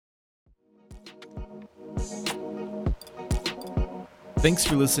Thanks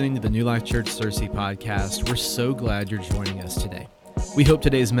for listening to the New Life Church Searcy podcast. We're so glad you're joining us today. We hope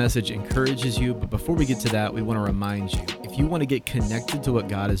today's message encourages you, but before we get to that, we want to remind you, if you want to get connected to what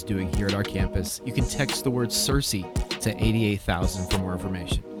God is doing here at our campus, you can text the word Searcy to 88,000 for more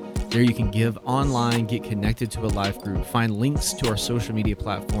information. There you can give online, get connected to a life group, find links to our social media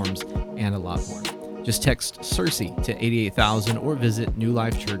platforms, and a lot more. Just text Searcy to 88,000 or visit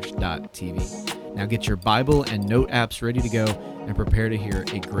newlifechurch.tv. Now get your Bible and note apps ready to go and prepare to hear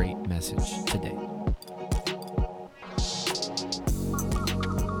a great message today. I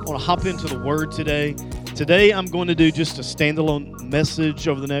want to hop into the Word today. Today I'm going to do just a standalone message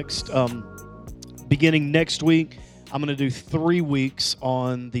over the next, beginning next week. I'm going to do 3 weeks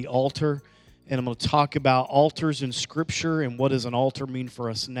on the altar, and I'm going to talk about altars in Scripture and what does an altar mean for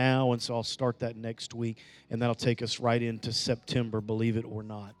us now, and so I'll start that next week, and that'll take us right into September, believe it or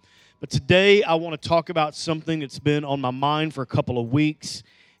not. But today I want to talk about something that's been on my mind for a couple of weeks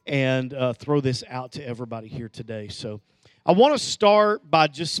and throw this out to everybody here today. So I want to start by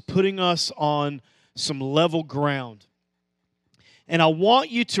just putting us on some level ground. And I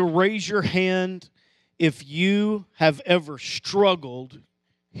want you to raise your hand if you have ever struggled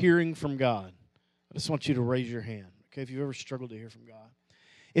hearing from God. I just want you to raise your hand, okay, if you've ever struggled to hear from God.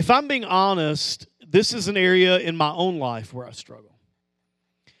 If I'm being honest, this is an area in my own life where I struggle.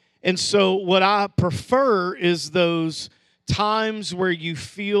 And so what I prefer is those times where you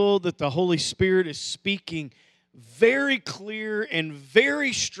feel that the Holy Spirit is speaking very clear and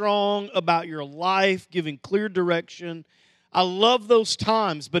very strong about your life, giving clear direction. I love those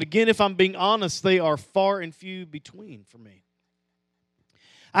times, but again, if I'm being honest, they are far and few between for me.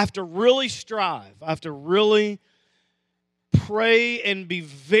 I have to really strive. I have to really pray and be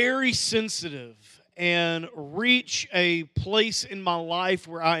very sensitive and reach a place in my life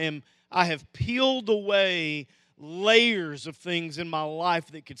where I have peeled away layers of things in my life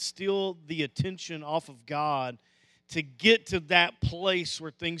that could steal the attention off of God to get to that place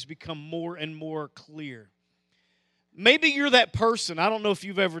where things become more and more clear. Maybe you're that person. I don't know if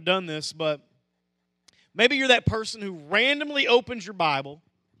you've ever done this, but maybe you're that person who randomly opens your Bible.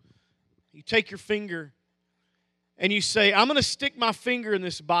 You take your finger and you say, I'm going to stick my finger in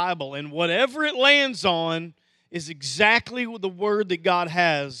this Bible, and whatever it lands on is exactly the word that God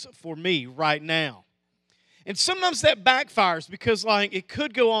has for me right now. And sometimes that backfires because it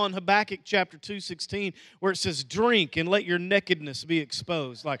could go on Habakkuk chapter 2:16 where it says, drink and let your nakedness be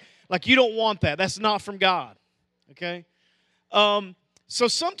exposed. Like you don't want that. That's not from God. Okay? So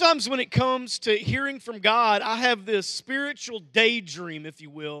sometimes when it comes to hearing from God, I have this spiritual daydream, if you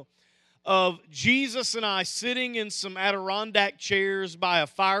will, of Jesus and I sitting in some Adirondack chairs by a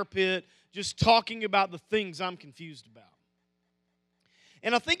fire pit just talking about the things I'm confused about.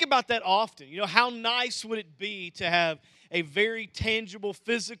 And I think about that often. You know, how nice would it be to have a very tangible,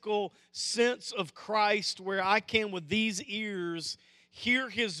 physical sense of Christ where I can, with these ears, hear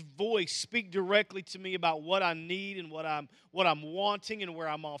His voice speak directly to me about what I need and what I'm wanting and where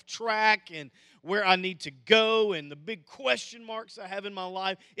I'm off track and where I need to go and the big question marks I have in my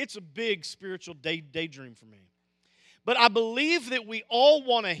life. It's a big spiritual daydream for me. But I believe that we all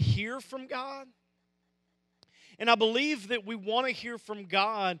want to hear from God. And I believe that we want to hear from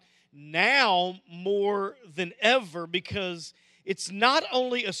God now more than ever because it's not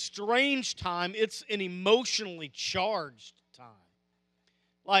only a strange time, it's an emotionally charged time.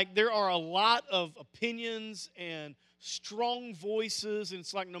 Like there are a lot of opinions and strong voices, and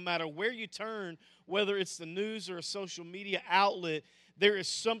it's like no matter where you turn, whether it's the news or a social media outlet, there is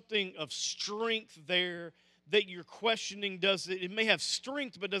something of strength there that you're questioning. It may have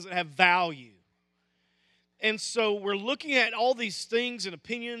strength, but doesn't have value. And so we're looking at all these things and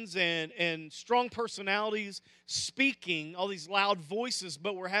opinions and strong personalities speaking, all these loud voices,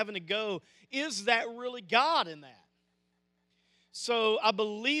 but we're having to go, is that really God in that? So I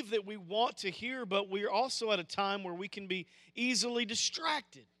believe that we want to hear, but we're also at a time where we can be easily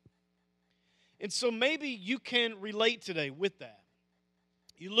distracted. And so maybe you can relate today with that.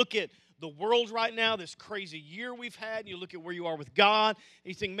 You look at the world right now, this crazy year we've had, and you look at where you are with God, and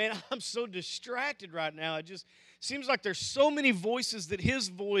you think, man, I'm so distracted right now. It just seems like there's so many voices that His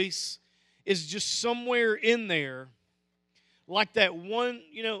voice is just somewhere in there. Like that one,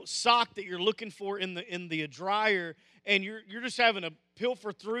 sock that you're looking for in the dryer, and you're just having to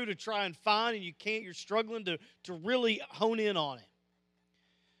pilfer through to try and find, and you can't. You're struggling to really hone in on it.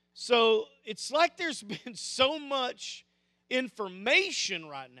 So it's like there's been so much information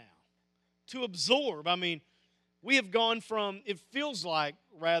right now to absorb. I mean, we have gone from, it feels like,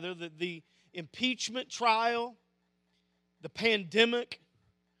 rather, that the impeachment trial, the pandemic,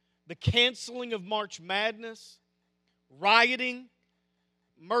 the canceling of March Madness, rioting,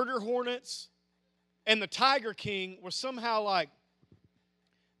 Murder Hornets, and the Tiger King were somehow like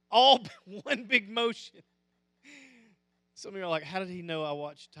all one big motion. Some of you are like, how did he know I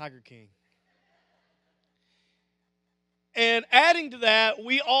watched Tiger King? And adding to that,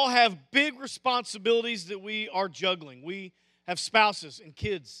 we all have big responsibilities that we are juggling. We have spouses and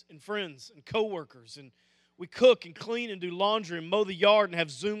kids and friends and coworkers, and we cook and clean and do laundry and mow the yard and have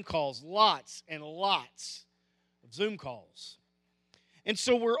Zoom calls, lots and lots of Zoom calls. And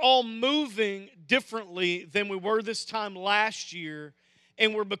so we're all moving differently than we were this time last year,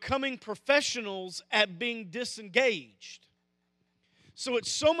 and we're becoming professionals at being disengaged. So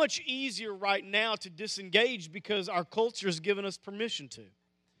it's so much easier right now to disengage because our culture has given us permission to.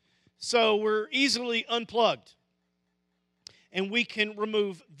 So we're easily unplugged. And we can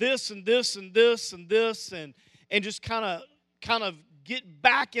remove this and this and this and this and just kind of get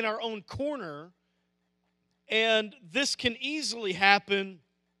back in our own corner. And this can easily happen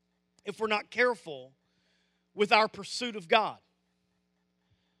if we're not careful with our pursuit of God.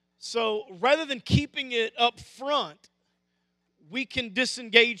 So rather than keeping it up front, we can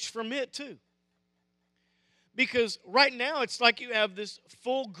disengage from it too. Because right now it's like you have this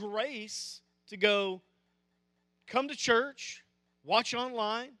full grace to go, come to church, watch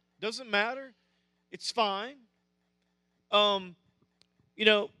online, doesn't matter, it's fine. Go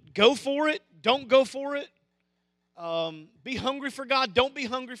for it, don't go for it. Be hungry for God, don't be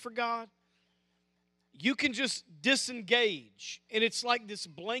hungry for God. You can just disengage, and it's like this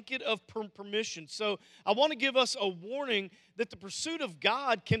blanket of permission. So I want to give us a warning that the pursuit of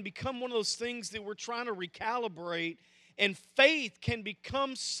God can become one of those things that we're trying to recalibrate, and faith can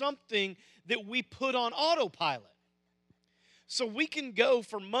become something that we put on autopilot. So we can go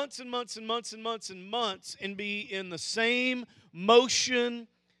for months and months and months and months and months and be in the same motion.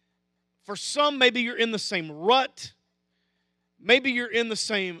 For some, maybe you're in the same rut. Maybe you're in the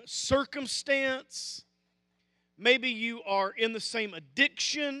same circumstance. Maybe you are in the same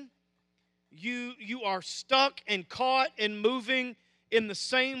addiction. You are stuck and caught and moving in the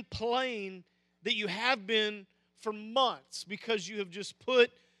same plane that you have been for months because you have just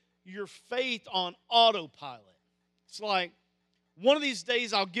put your faith on autopilot. It's like, one of these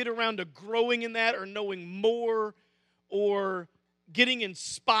days I'll get around to growing in that or knowing more or getting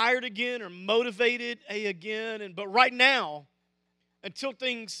inspired again or motivated again. But right now, until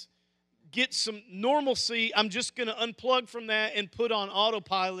things get some normalcy, I'm just going to unplug from that and put on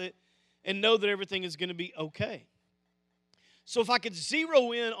autopilot and know that everything is going to be okay. So if I could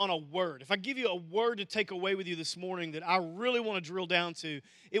zero in on a word, if I give you a word to take away with you this morning that I really want to drill down to,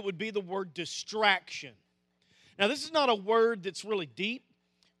 it would be the word distraction. Now, this is not a word that's really deep.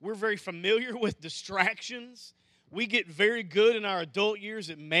 We're very familiar with distractions. We get very good in our adult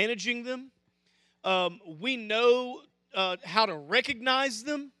years at managing them. We know how to recognize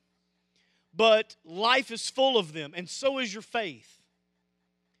them, but life is full of them, and so is your faith.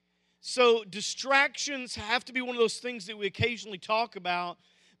 So distractions have to be one of those things that we occasionally talk about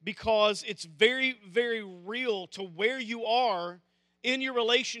because it's very, very real to where you are in your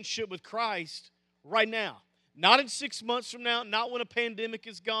relationship with Christ right now. Not in 6 months from now, not when a pandemic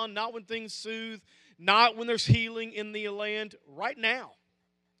is gone, not when things soothe, not when there's healing in the land, right now.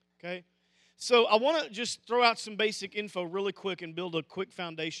 Okay? So I want to just throw out some basic info really quick and build a quick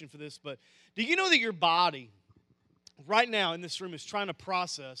foundation for this. But do you know that your body right now in this room is trying to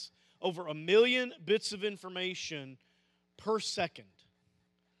process over 1 million bits of information per second?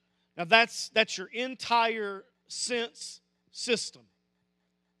 Now that's your entire sense system.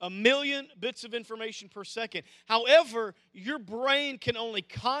 1 million bits of information per second. However, your brain can only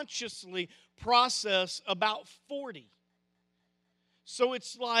consciously process about 40. So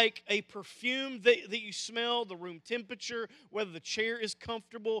it's like a perfume that you smell, the room temperature, whether the chair is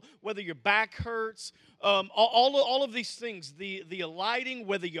comfortable, whether your back hurts, all of these things, the lighting,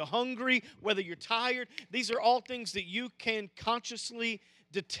 whether you're hungry, whether you're tired, these are all things that you can consciously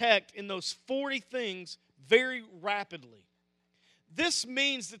detect in those 40 things very rapidly. This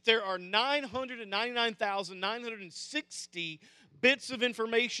means that there are 999,960 bits of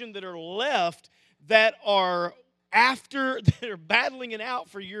information that are left that are battling it out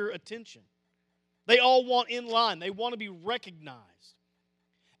for your attention. They all want in line. They want to be recognized.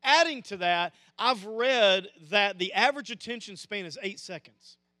 Adding to that, I've read that the average attention span is 8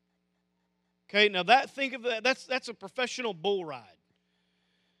 seconds. Okay, now think of that. That's a professional bull ride.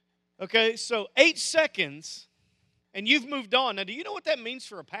 Okay, so 8 seconds, and you've moved on. Now, do you know what that means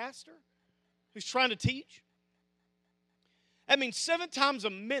for a pastor who's trying to teach? That means 7 times a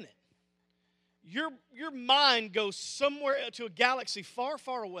minute. Your mind goes somewhere to a galaxy far,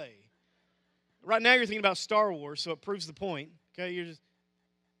 far away. Right now you're thinking about Star Wars, so it proves the point. Okay,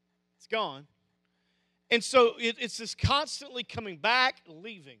 It's gone. And so it's this constantly coming back,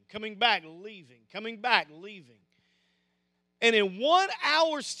 leaving, coming back, leaving, coming back, leaving. And in 1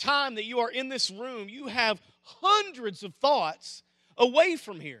 hour's time that you are in this room, you have hundreds of thoughts away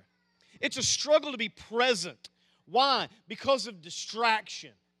from here. It's a struggle to be present. Why? Because of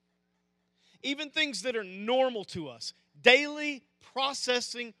distraction. Even things that are normal to us. Daily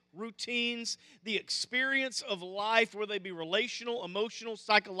processing routines, the experience of life, whether they be relational, emotional,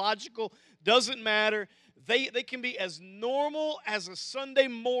 psychological, doesn't matter. They can be as normal as a Sunday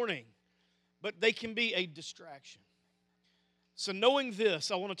morning, but they can be a distraction. So knowing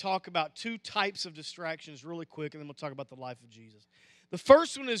this, I want to talk about 2 types of distractions really quick, and then we'll talk about the life of Jesus. The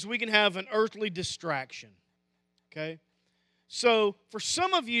first one is we can have an earthly distraction, okay? So for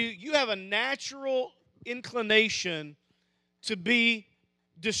some of you, you have a natural inclination to be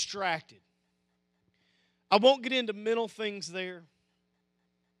distracted. I won't get into mental things there,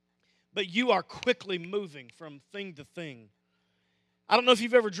 but you are quickly moving from thing to thing. I don't know if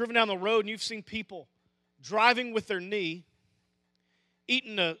you've ever driven down the road and you've seen people driving with their knee,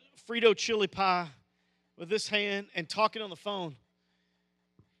 eating a Frito chili pie with this hand and talking on the phone.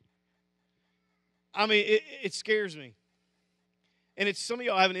 I mean, it scares me. And it's some of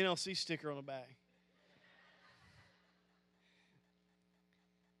y'all have an NLC sticker on the back.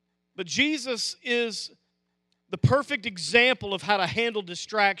 But Jesus is the perfect example of how to handle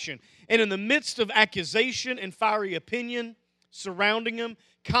distraction. And in the midst of accusation and fiery opinion surrounding him,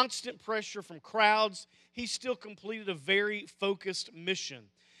 constant pressure from crowds, he still completed a very focused mission.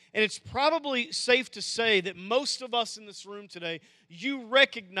 And it's probably safe to say that most of us in this room today, you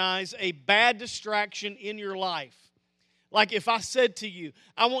recognize a bad distraction in your life. Like if I said to you,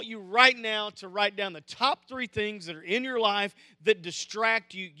 I want you right now to write down the top 3 things that are in your life that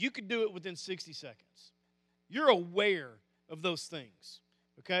distract you, you could do it within 60 seconds. You're aware of those things,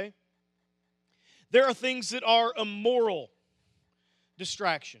 okay? There are things that are immoral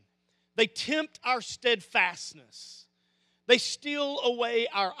distraction. They tempt our steadfastness. They steal away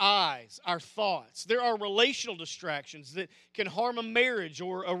our eyes, our thoughts. There are relational distractions that can harm a marriage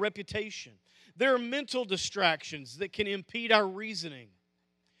or a reputation. There are mental distractions that can impede our reasoning.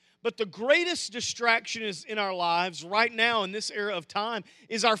 But the greatest distraction is in our lives right now in this era of time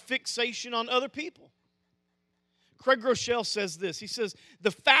is our fixation on other people. Craig Groeschel says this. He says,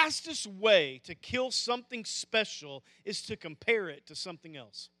 the fastest way to kill something special is to compare it to something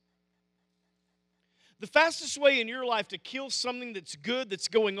else. The fastest way in your life to kill something that's good, that's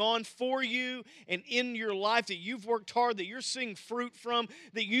going on for you and in your life, that you've worked hard, that you're seeing fruit from,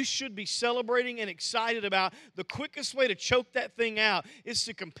 that you should be celebrating and excited about, the quickest way to choke that thing out is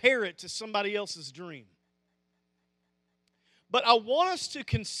to compare it to somebody else's dream. But I want us to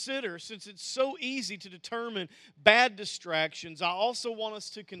consider, since it's so easy to determine bad distractions, I also want us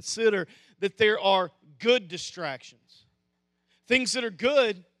to consider that there are good distractions. Things that are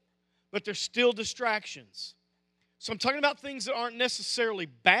good, but they're still distractions. So I'm talking about things that aren't necessarily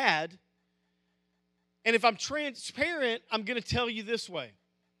bad. And if I'm transparent, I'm going to tell you this way.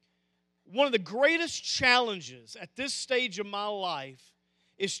 One of the greatest challenges at this stage of my life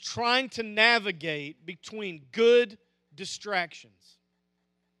is trying to navigate between good distractions.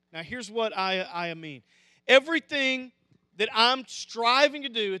 Now, here's what I mean. Everything that I'm striving to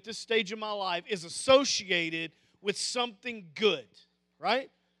do at this stage of my life is associated with something good,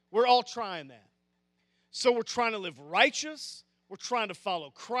 right? We're all trying that. So we're trying to live righteous. We're trying to follow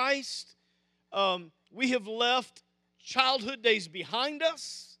Christ. We have left childhood days behind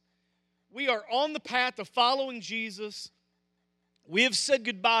us. We are on the path of following Jesus. We have said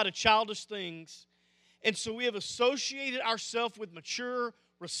goodbye to childish things. And so we have associated ourselves with mature,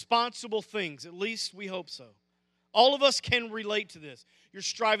 responsible things. At least we hope so. All of us can relate to this. You're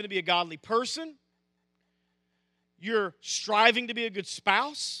striving to be a godly person. You're striving to be a good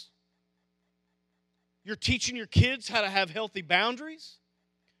spouse. You're teaching your kids how to have healthy boundaries.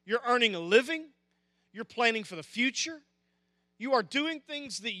 You're earning a living. You're planning for the future. You are doing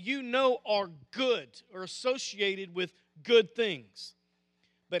things that you know are good or associated with good things.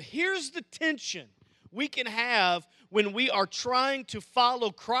 But here's the tension we can have when we are trying to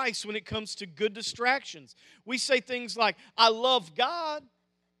follow Christ when it comes to good distractions. We say things like, I love God,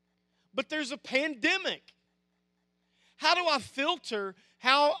 but there's a pandemic. How do I filter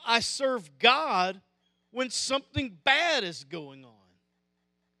how I serve God when something bad is going on?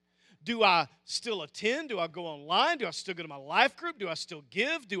 Do I still attend? Do I go online? Do I still go to my life group? Do I still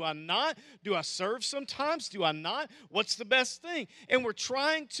give? Do I not? Do I serve sometimes? Do I not? What's the best thing? And we're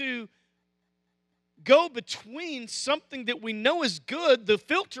trying to go between something that we know is good. The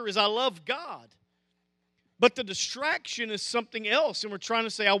filter is I love God. But the distraction is something else, and we're trying to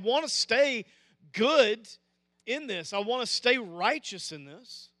say, I want to stay good in this. I want to stay righteous in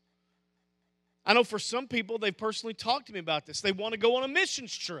this. I know for some people, they've personally talked to me about this. They want to go on a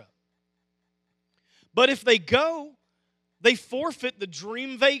missions trip. But if they go, they forfeit the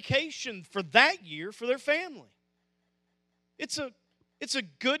dream vacation for that year for their family. It's a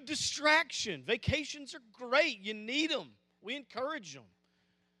good distraction. Vacations are great. You need them. We encourage them.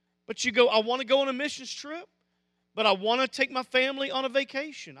 But you go, I want to go on a missions trip, but I want to take my family on a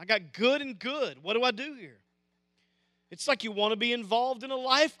vacation. I got good and good. What do I do here? It's like you want to be involved in a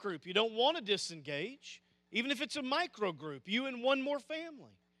life group. You don't want to disengage, even if it's a micro group, you and one more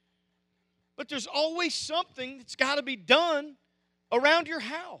family. But there's always something that's got to be done around your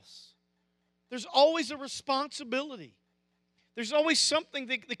house. There's always a responsibility. There's always something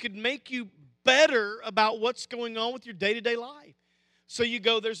that could make you better about what's going on with your day-to-day life. So you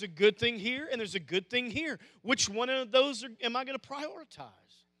go, there's a good thing here and there's a good thing here. Which one of those am I going to prioritize?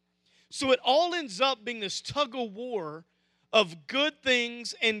 So it all ends up being this tug-of-war of good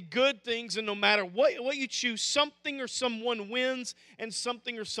things, and no matter what you choose, something or someone wins and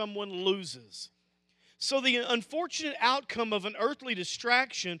something or someone loses. So the unfortunate outcome of an earthly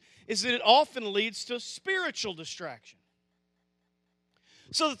distraction is that it often leads to spiritual distraction.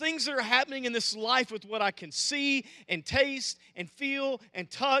 So the things that are happening in this life with what I can see and taste and feel and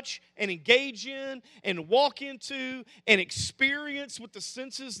touch and engage in and walk into and experience with the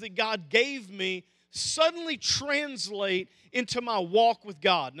senses that God gave me suddenly translate into my walk with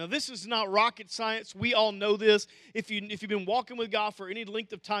God. Now, this is not rocket science. We all know this. If you've been walking with God for any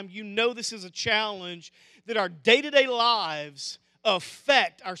length of time, you know this is a challenge, that our day-to-day lives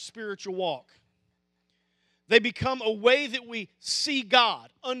affect our spiritual walk. They become a way that we see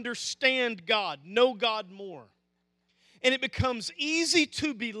God, understand God, know God more. And it becomes easy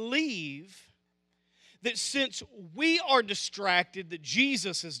to believe that since we are distracted, that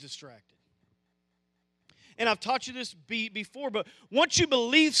Jesus is distracted. And I've taught you this before, but once you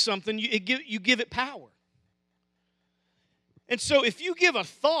believe something, you give it power. And so if you give a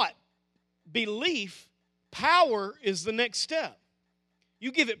thought belief, power is the next step.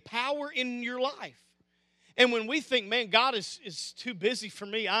 You give it power in your life. And when we think, man, God is too busy for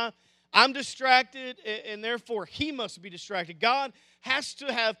me, I'm distracted, and therefore He must be distracted. God has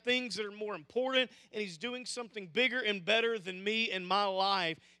to have things that are more important, and He's doing something bigger and better than me in my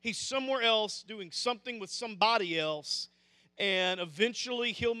life. He's somewhere else doing something with somebody else, and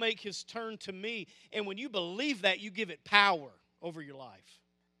eventually He'll make His turn to me. And when you believe that, you give it power over your life.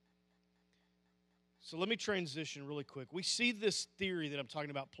 So let me transition really quick. We see this theory that I'm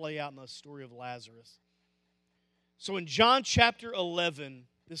talking about play out in the story of Lazarus. So in John chapter 11,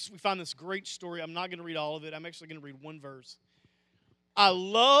 we find this great story. I'm not going to read all of it. I'm actually going to read one verse. I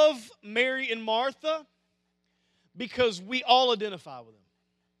love Mary and Martha because we all identify with them.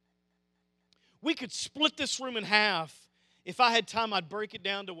 We could split this room in half. If I had time, I'd break it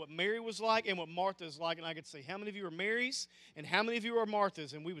down to what Mary was like and what Martha is like, and I could say, how many of you are Marys and how many of you are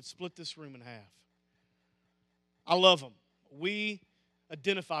Marthas? And we would split this room in half. I love them. We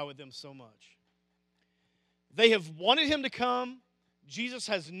identify with them so much. They have wanted Him to come. Jesus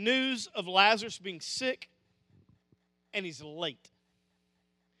has news of Lazarus being sick, and he's late.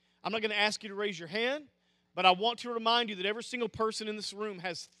 I'm not going to ask you to raise your hand, but I want to remind you that every single person in this room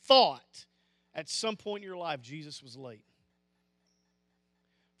has thought at some point in your life Jesus was late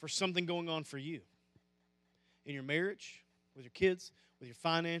for something going on for you. In your marriage, with your kids, with your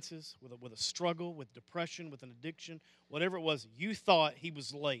finances, with a struggle, with depression, with an addiction, whatever it was, you thought He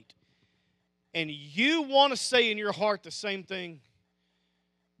was late. And you want to say in your heart the same thing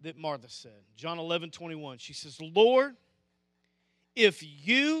that Martha said. John 11:21. She says, Lord, if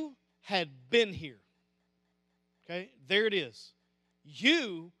you had been here. Okay, there it is.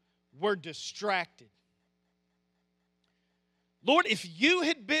 You were distracted. Lord, if you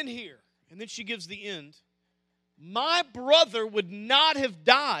had been here. And then she gives the end. My brother would not have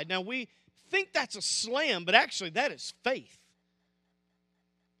died. Now we think that's a slam, but actually that is faith.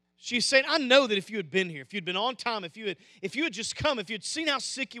 She's saying, I know that if you had been here, if you'd been on time, if you had just come, if you had seen how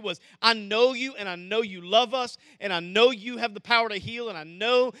sick he was, I know you, and I know you love us, and I know you have the power to heal, and I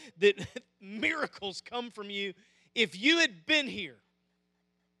know that miracles come from you. If you had been here,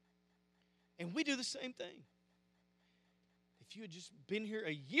 and we do the same thing. If you had just been here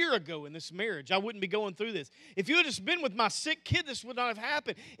a year ago in this marriage, I wouldn't be going through this. If you had just been with my sick kid, this would not have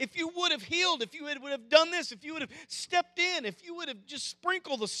happened. If you would have healed, if you would have done this, if you would have stepped in, if you would have just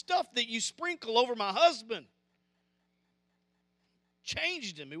sprinkled the stuff that you sprinkle over my husband,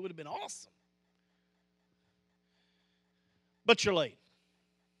 changed him, it would have been awesome. But you're late.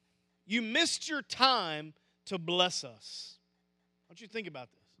 You missed your time to bless us. I want you to think about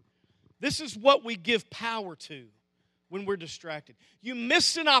this. This is what we give power to when we're distracted. You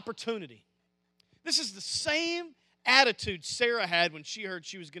missed an opportunity. This is the same attitude Sarah had when she heard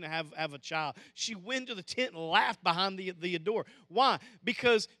she was going to have a child. She went to the tent and laughed behind the door. Why?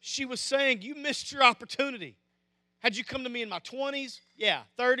 Because she was saying, you missed your opportunity. Had you come to me in my 20s? Yeah.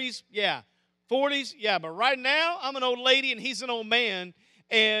 30s? Yeah. 40s? Yeah. But right now, I'm an old lady and he's an old man,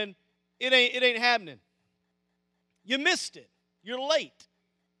 and it ain't happening. You missed it. You're late.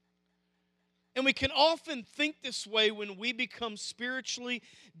 And we can often think this way when we become spiritually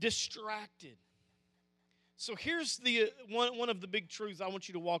distracted. So here's the one of the big truths I want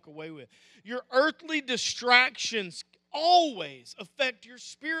you to walk away with. Your earthly distractions always affect your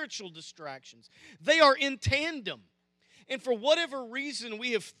spiritual distractions. They are in tandem. And for whatever reason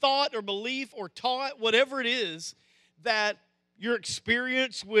we have thought or believed or taught, whatever it is, that your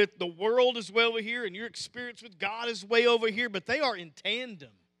experience with the world is way over here and your experience with God is way over here, but they are in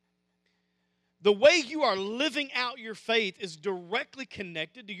tandem. The way you are living out your faith is directly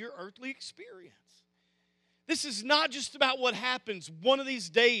connected to your earthly experience. This is not just about what happens one of these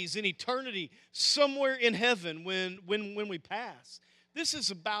days in eternity, somewhere in heaven when we pass. This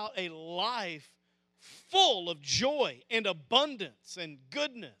is about a life full of joy and abundance and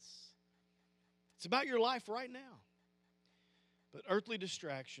goodness. It's about your life right now. But earthly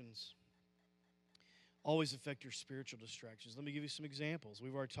distractions always affect your spiritual distractions. Let me give you some examples.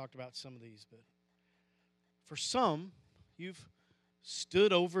 We've already talked about some of these, but for some, you've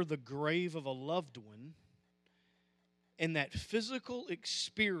stood over the grave of a loved one, and that physical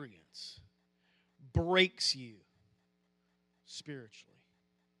experience breaks you spiritually.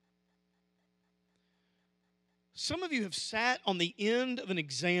 Some of you have sat on the end of an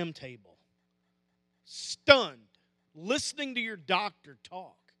exam table, stunned, listening to your doctor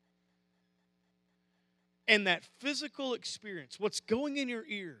talk. And that physical experience, what's going in your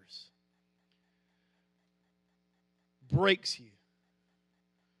ears, breaks you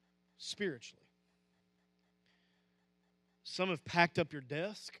spiritually. Some have packed up your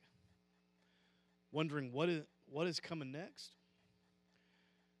desk, wondering what is coming next.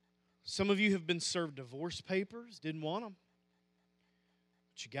 Some of you have been served divorce papers, didn't want them,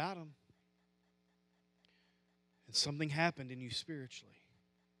 but you got them. And something happened in you spiritually.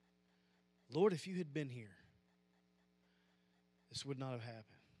 Lord, if you had been here, this would not have happened.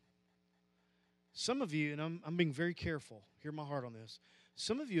 Some of you, and I'm being very careful, hear my heart on this,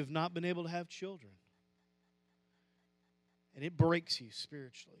 some of you have not been able to have children. And it breaks you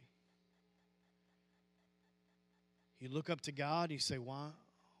spiritually. You look up to God and you say,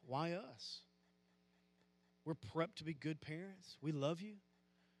 why us? We're prepped to be good parents. We love you.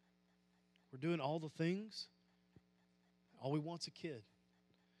 We're doing all the things. All we want's a kid.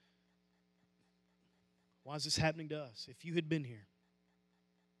 Why is this happening to us? If you had been here.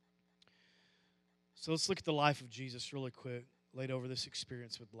 So let's look at the life of Jesus really quick, laid over this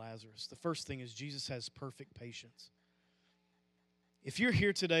experience with Lazarus. The first thing is Jesus has perfect patience. If you're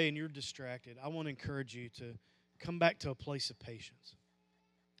here today and you're distracted, I want to encourage you to come back to a place of patience,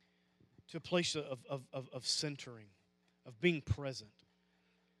 to a place of centering, of being present.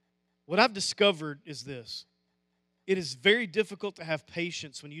 What I've discovered is this. It is very difficult to have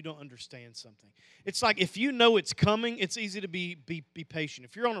patience when you don't understand something. It's like if you know it's coming, it's easy to be patient.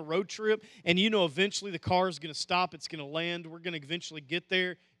 If you're on a road trip and you know eventually the car is going to stop, it's going to land, we're going to eventually get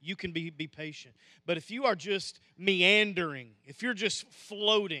there, you can be patient. But if you are just meandering, if you're just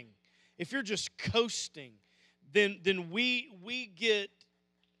floating, if you're just coasting, then we get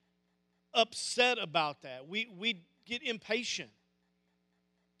upset about that. We get impatient.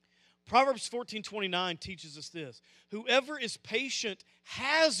 Proverbs 14:29 teaches us this. Whoever is patient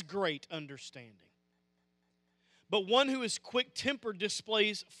has great understanding. But one who is quick-tempered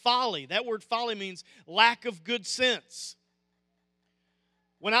displays folly. That word folly means lack of good sense.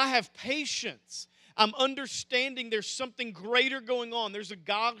 When I have patience, I'm understanding there's something greater going on. There's a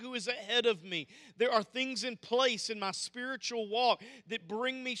God who is ahead of me. There are things in place in my spiritual walk that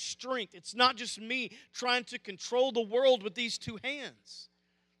bring me strength. It's not just me trying to control the world with these two hands.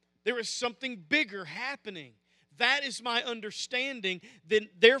 There is something bigger happening. That is my understanding. Then,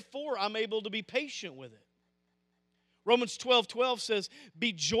 therefore, I'm able to be patient with it. Romans 12:12 says,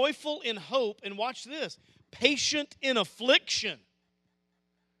 be joyful in hope, and watch this, patient in affliction.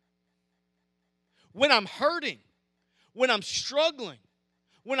 When I'm hurting, when I'm struggling,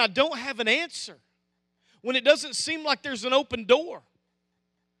 when I don't have an answer, when it doesn't seem like there's an open door,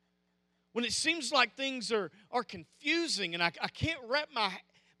 when it seems like things are confusing and I can't wrap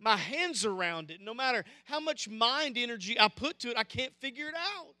my hands around it. No matter how much mind energy I put to it, I can't figure it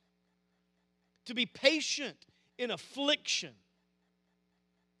out. to be patient in affliction.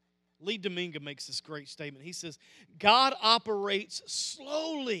 Lee Dominga makes this great statement. He says, God operates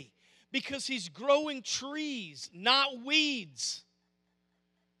slowly because He's growing trees, not weeds.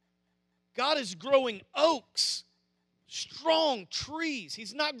 God is growing oaks, strong trees.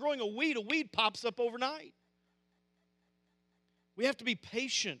 He's not growing a weed. A weed pops up overnight. We have to be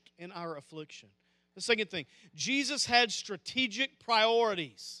patient in our affliction. The second thing, Jesus had strategic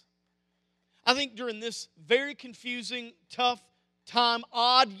priorities. I think during this very confusing, tough time,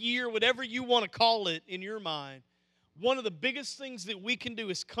 odd year, whatever you want to call it in your mind, one of the biggest things that we can do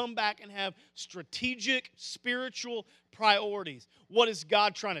is come back and have strategic spiritual priorities. What is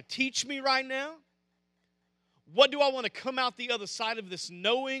God trying to teach me right now? What do I want to come out the other side of this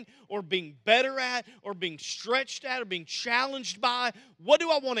knowing or being better at or being stretched at or being challenged by? What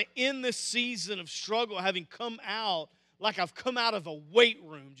do I want to end this season of struggle having come out like I've come out of a weight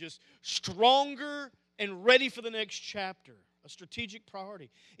room, just stronger and ready for the next chapter? A strategic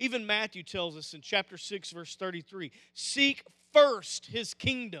priority. Even Matthew tells us in chapter 6, verse 33, seek first His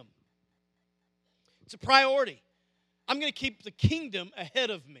kingdom. It's a priority. I'm going to keep the kingdom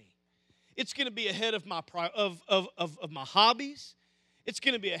ahead of me. It's going to be ahead of my my hobbies. It's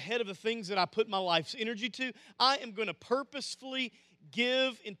going to be ahead of the things that I put my life's energy to. I am going to purposefully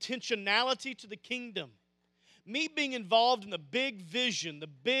give intentionality to the kingdom. Me being involved in the big vision, the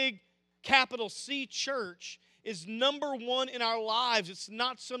big capital C church, is number one in our lives. It's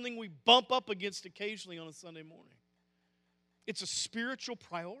not something we bump up against occasionally on a Sunday morning. It's a spiritual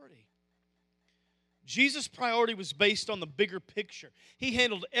priority. Jesus' priority was based on the bigger picture. He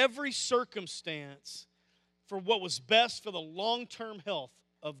handled every circumstance for what was best for the long-term health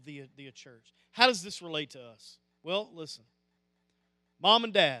of the church. How does this relate to us? Well, listen. Mom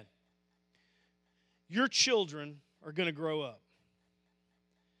and Dad, your children are going to grow up.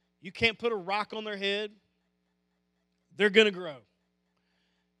 You can't put a rock on their head. They're going to grow.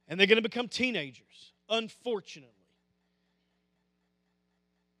 And they're going to become teenagers, unfortunately.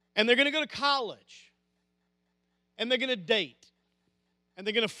 And they're going to go to college. And they're going to date. And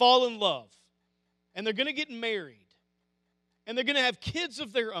they're going to fall in love. And they're going to get married. And they're going to have kids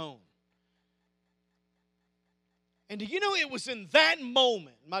of their own. And do you know, it was in that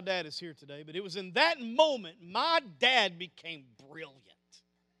moment, my dad is here today, but it was in that moment my dad became brilliant.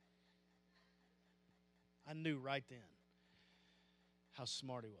 I knew right then how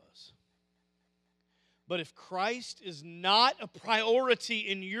smart he was. But if Christ is not a priority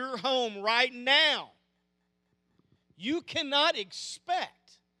in your home right now, you cannot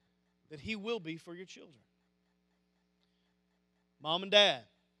expect that He will be for your children. Mom and Dad,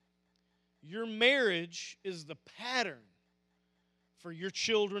 your marriage is the pattern for your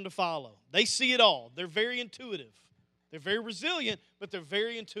children to follow. They see it all. They're very intuitive. They're very resilient, but they're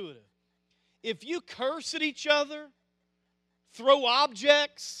very intuitive. If you curse at each other, throw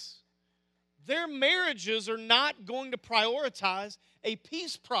objects, their marriages are not going to prioritize a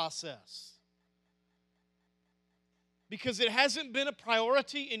peace process. Because it hasn't been a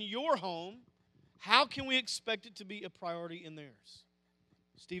priority in your home, how can we expect it to be a priority in theirs?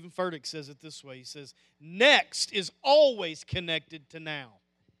 Stephen Furtick says it this way. He says, next is always connected to now.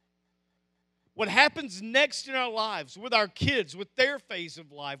 What happens next in our lives, with our kids, with their phase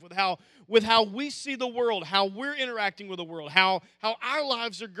of life, with how we see the world, how we're interacting with the world, how our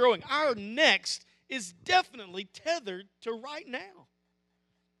lives are growing, our next is definitely tethered to right now.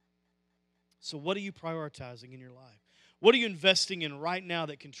 So what are you prioritizing in your life? What are you investing in right now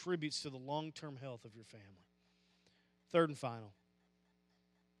that contributes to the long-term health of your family? Third and final,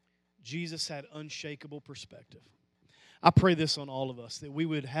 Jesus had unshakable perspective. I pray this on all of us, that we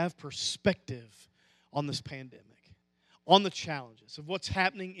would have perspective on this pandemic, on the challenges of what's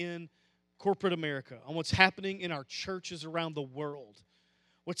happening in corporate America, on what's happening in our churches around the world,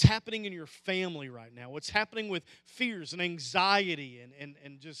 what's happening in your family right now, what's happening with fears and anxiety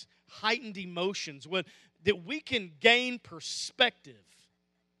and just heightened emotions, that we can gain perspective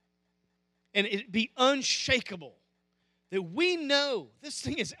and it be unshakable. That we know this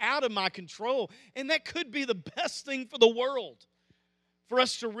thing is out of my control, and that could be the best thing for the world. For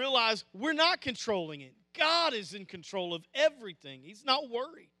us to realize we're not controlling it. God is in control of everything. He's not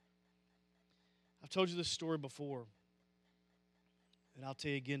worried. I've told you this story before, and I'll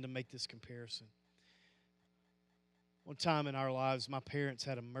tell you again to make this comparison. One time in our lives, my parents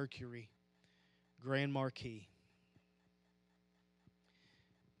had a Mercury Grand Marquis.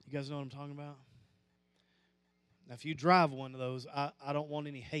 You guys know what I'm talking about? Now, if you drive one of those, I don't want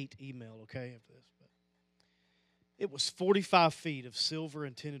any hate email, okay, after this. But it was 45 feet of silver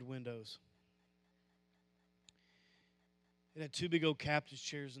and tinted windows. It had two big old captain's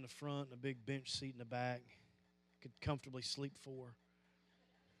chairs in the front and a big bench seat in the back. Could comfortably sleep four.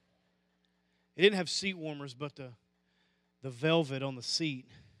 It didn't have seat warmers, but the velvet on the seat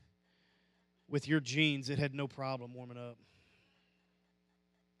with your jeans, it had no problem warming up.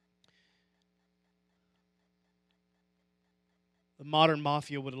 The modern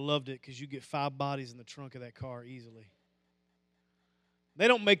mafia would have loved it because you get 5 bodies in the trunk of that car easily. They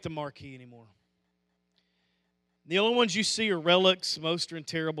don't make the Marquis anymore. The only ones you see are relics. Most are in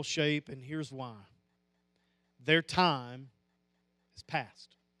terrible shape, and here's why. Their time is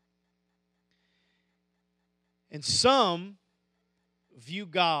past. And some view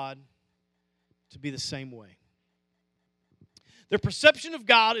God to be the same way. Their perception of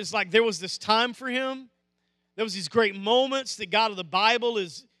God is like there was this time for Him. There was these great moments. The God of the Bible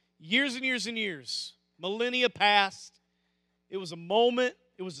is years and years and years. Millennia past. It was a moment.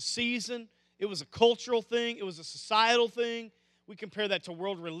 It was a season. It was a cultural thing. It was a societal thing. We compare that to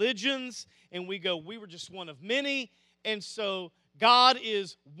world religions, and we go, we were just one of many. And so God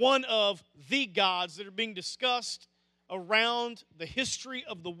is one of the gods that are being discussed around the history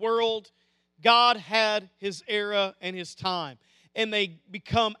of the world. God had His era and His time. And they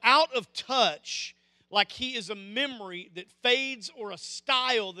become out of touch like He is a memory that fades or a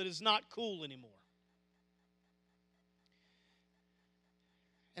style that is not cool anymore.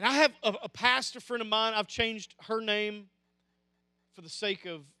 And I have a pastor friend of mine. I've changed her name for the sake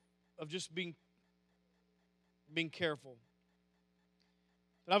of just being careful.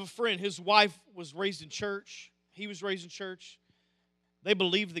 But I have a friend. His wife was raised in church. He was raised in church. They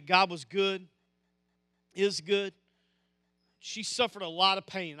believed that God was good, is good. She suffered a lot of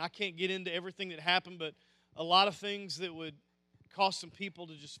pain. I can't get into everything that happened, but a lot of things that would cause some people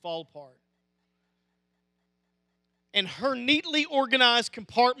to just fall apart. And her neatly organized,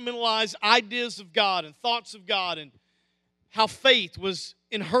 compartmentalized ideas of God and thoughts of God and how faith was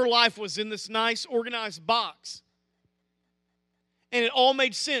in her life was in this nice, organized box. And it all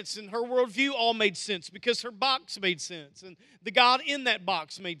made sense, and her worldview all made sense because her box made sense, and the God in that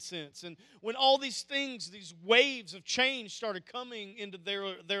box made sense. And when all these things, these waves of change started coming into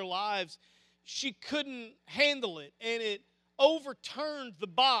their lives, she couldn't handle it, and it overturned the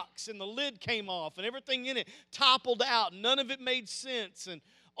box, and the lid came off, and everything in it toppled out. None of it made sense, and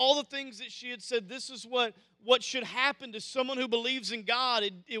all the things that she had said, this is what should happen to someone who believes in God,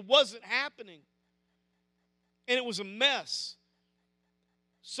 it wasn't happening. And it was a mess.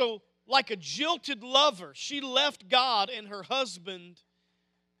 So, like a jilted lover, she left God and her husband,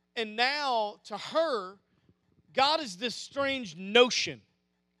 and now, to her, God is this strange notion,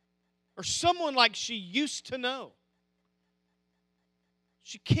 or someone like she used to know.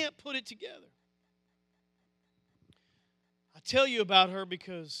 She can't put it together. I tell you about her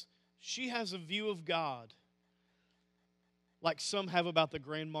because she has a view of God like some have about the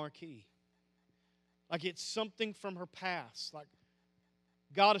Grand Marquis. Like it's something from her past. Like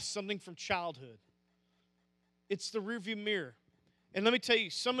God is something from childhood. It's the rearview mirror. And let me tell you,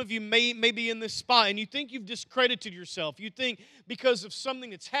 some of you may be in this spot and you think you've discredited yourself. You think because of something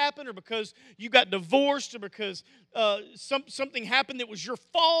that's happened or because you got divorced or because something happened that was your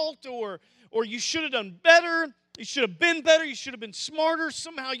fault or you should have done better, you should have been better, you should have been smarter.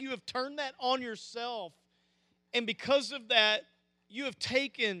 Somehow you have turned that on yourself. And because of that, you have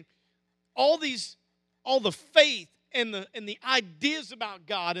taken all the faith and the ideas about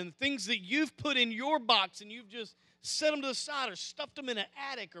God and the things that you've put in your box and you've just set them to the side or stuffed them in an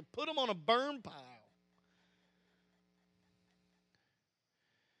attic or put them on a burn pile.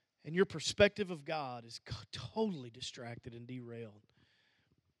 And your perspective of God is totally distracted and derailed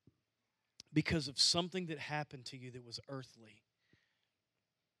because of something that happened to you that was earthly.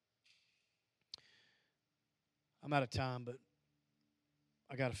 I'm out of time, but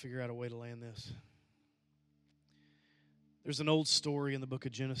I got to figure out a way to land this. There's an old story in the book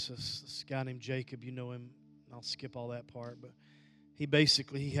of Genesis. This guy named Jacob, you know him. I'll skip all that part, but he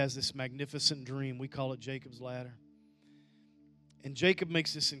has this magnificent dream. We call it Jacob's ladder. And Jacob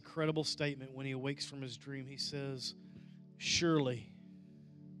makes this incredible statement when he awakes from his dream. He says, "Surely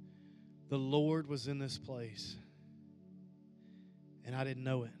the Lord was in this place, and I didn't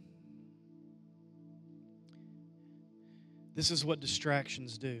know it." This is what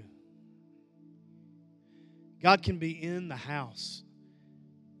distractions do. God can be in the house,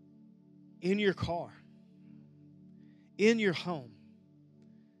 in your car, in your home,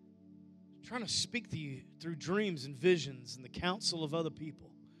 trying to speak to you through dreams and visions and the counsel of other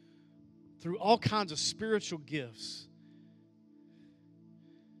people, through all kinds of spiritual gifts.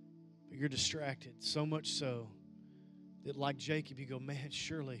 But you're distracted, so much so that like Jacob, you go, man,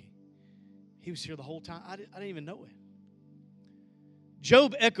 surely he was here the whole time. I didn't even know it.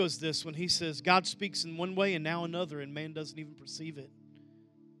 Job echoes this when he says, God speaks in one way and now another, and man doesn't even perceive it.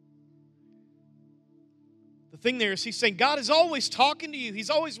 The thing there is he's saying God is always talking to you. He's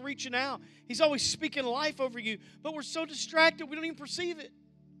always reaching out. He's always speaking life over you. But we're so distracted we don't even perceive it.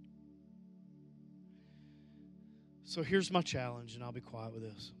 So here's my challenge, and I'll be quiet with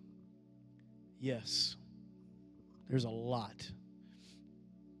this. Yes, there's a lot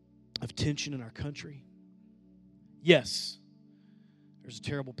of tension in our country. Yes, there's a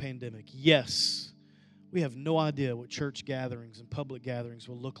terrible pandemic. Yes, we have no idea what church gatherings and public gatherings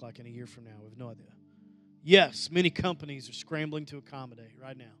will look like in a year from now. We have no idea. Yes, many companies are scrambling to accommodate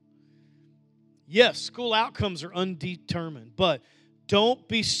right now. Yes, school outcomes are undetermined, but don't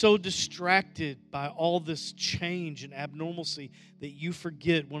be so distracted by all this change and abnormalcy that you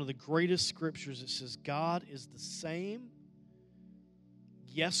forget one of the greatest scriptures that says God is the same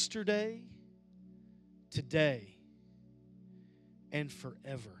yesterday, today, and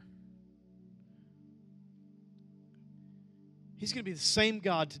forever. He's going to be the same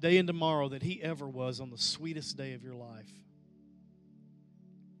God today and tomorrow that He ever was on the sweetest day of your life.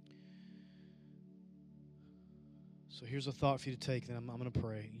 So here's a thought for you to take, then I'm going to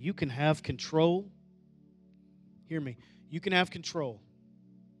pray. You can have control. Hear me. You can have control,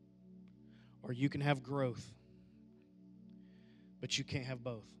 or you can have growth, but you can't have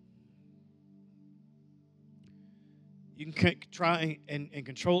both. You can try and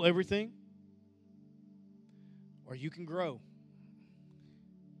control everything, or you can grow,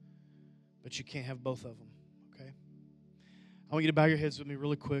 but you can't have both of them, okay? I want you to bow your heads with me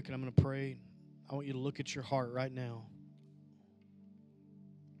really quick, and I'm going to pray. I want you to look at your heart right now.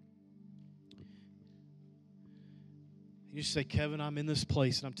 You just say, Kevin, I'm in this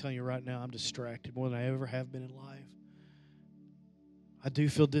place, and I'm telling you right now, I'm distracted more than I ever have been in life. I do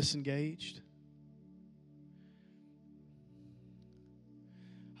feel disengaged.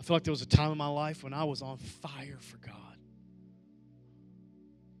 I feel like there was a time in my life when I was on fire for God.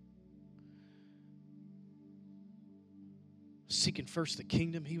 Seeking first the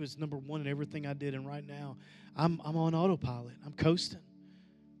kingdom. He was number one in everything I did. And right now, I'm on autopilot. I'm coasting.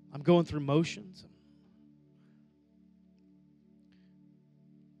 I'm going through motions.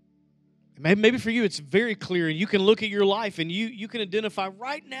 Maybe for you it's very clear, and you can look at your life and you can identify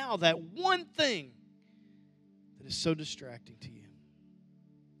right now that one thing that is so distracting to you.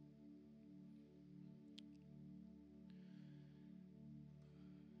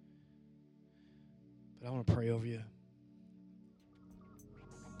 But I want to pray over you.